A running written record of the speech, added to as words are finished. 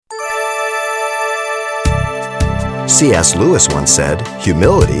C.S. Lewis once said,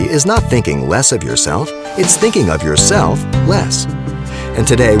 "Humility is not thinking less of yourself, it's thinking of yourself less." And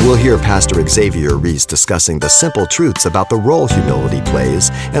today we'll hear Pastor Xavier Reese discussing the simple truths about the role humility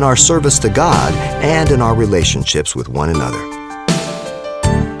plays in our service to God and in our relationships with one another.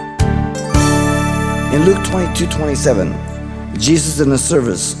 In Luke 22:27, Jesus in the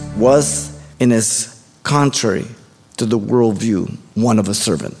service was, in his contrary to the worldview, one of a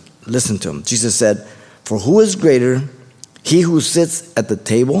servant. Listen to him. Jesus said, "For who is greater, he who sits at the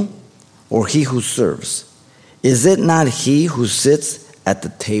table or he who serves? Is it not he who sits at the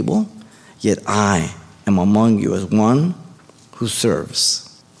table? Yet I am among you as one who serves."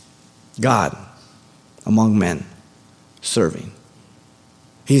 God among men, serving.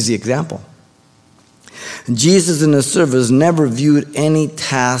 He's the example. Jesus in the service never viewed any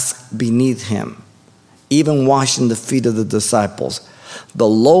task beneath him, even washing the feet of the disciples. The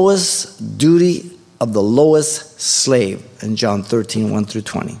lowest duty of the lowest slave in John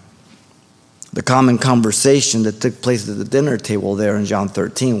 13:1-20. The common conversation that took place at the dinner table there in John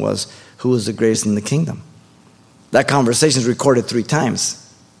 13 was, who was the greatest in the kingdom? That conversation is recorded 3 times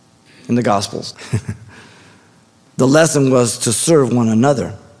in the Gospels. The lesson was to serve one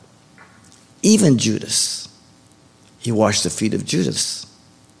another. Even Judas, he washed the feet of Judas.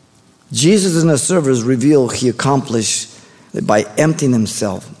 Jesus in the service revealed he accomplished it by emptying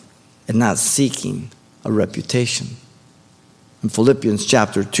himself and not seeking a reputation. In Philippians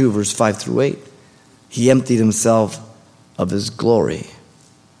chapter 2, verse 5-8, he emptied himself of his glory,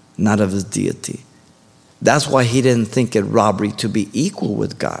 not of his deity. That's why he didn't think it robbery to be equal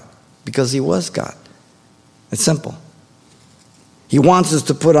with God, because he was God. It's simple. He wants us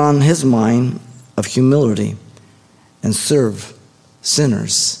to put on his mind of humility and serve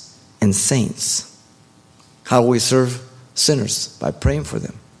sinners and saints. How do we serve sinners? By praying for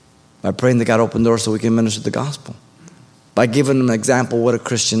them. By praying that God open doors so we can minister the gospel. By giving them an example of what a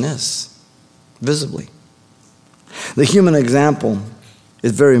Christian is, visibly. The human example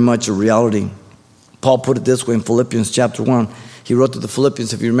is very much a reality. Paul put it this way in Philippians chapter 1. He wrote to the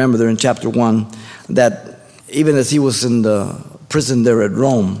Philippians, if you remember there in chapter 1, that even as he was in the prison there at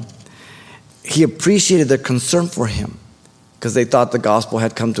Rome, he appreciated their concern for him because they thought the gospel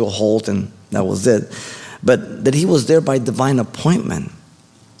had come to a halt and that was it. But that he was there by divine appointment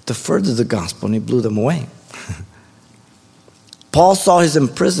to further the gospel, and he blew them away. Paul saw his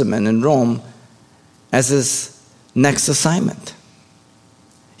imprisonment in Rome as his next assignment.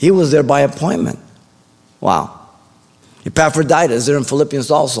 He was there by appointment. Wow. Epaphroditus, there in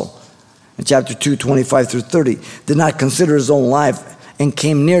Philippians also, in chapter 2, 25-30, did not consider his own life and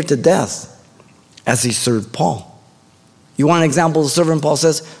came near to death as he served Paul. You want an example of a servant, Paul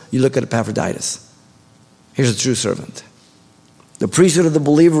says? You look at Epaphroditus. Here's a true servant. The priesthood of the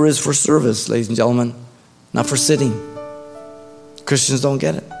believer is for service, ladies and gentlemen, not for sitting. Christians don't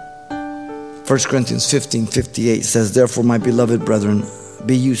get it. 1 Corinthians 15:58 says, "Therefore, my beloved brethren,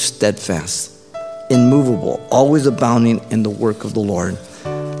 be you steadfast, immovable, always abounding in the work of the Lord,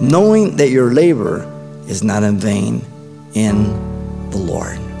 knowing that your labor is not in vain in the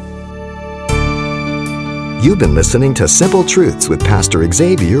Lord." You've been listening to Simple Truths with Pastor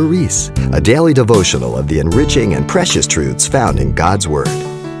Xavier Reese, a daily devotional of the enriching and precious truths found in God's Word.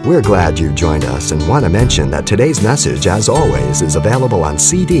 We're glad you've joined us and want to mention that today's message, as always, is available on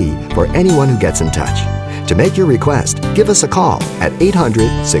CD for anyone who gets in touch. To make your request, give us a call at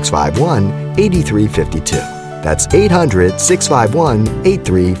 800-651-8352. That's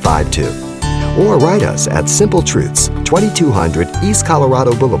 800-651-8352. Or write us at Simple Truths, 2200 East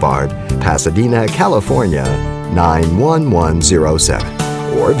Colorado Boulevard, Pasadena, California, 91107.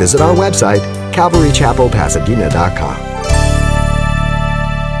 Or visit our website, calvarychapelpasadena.com.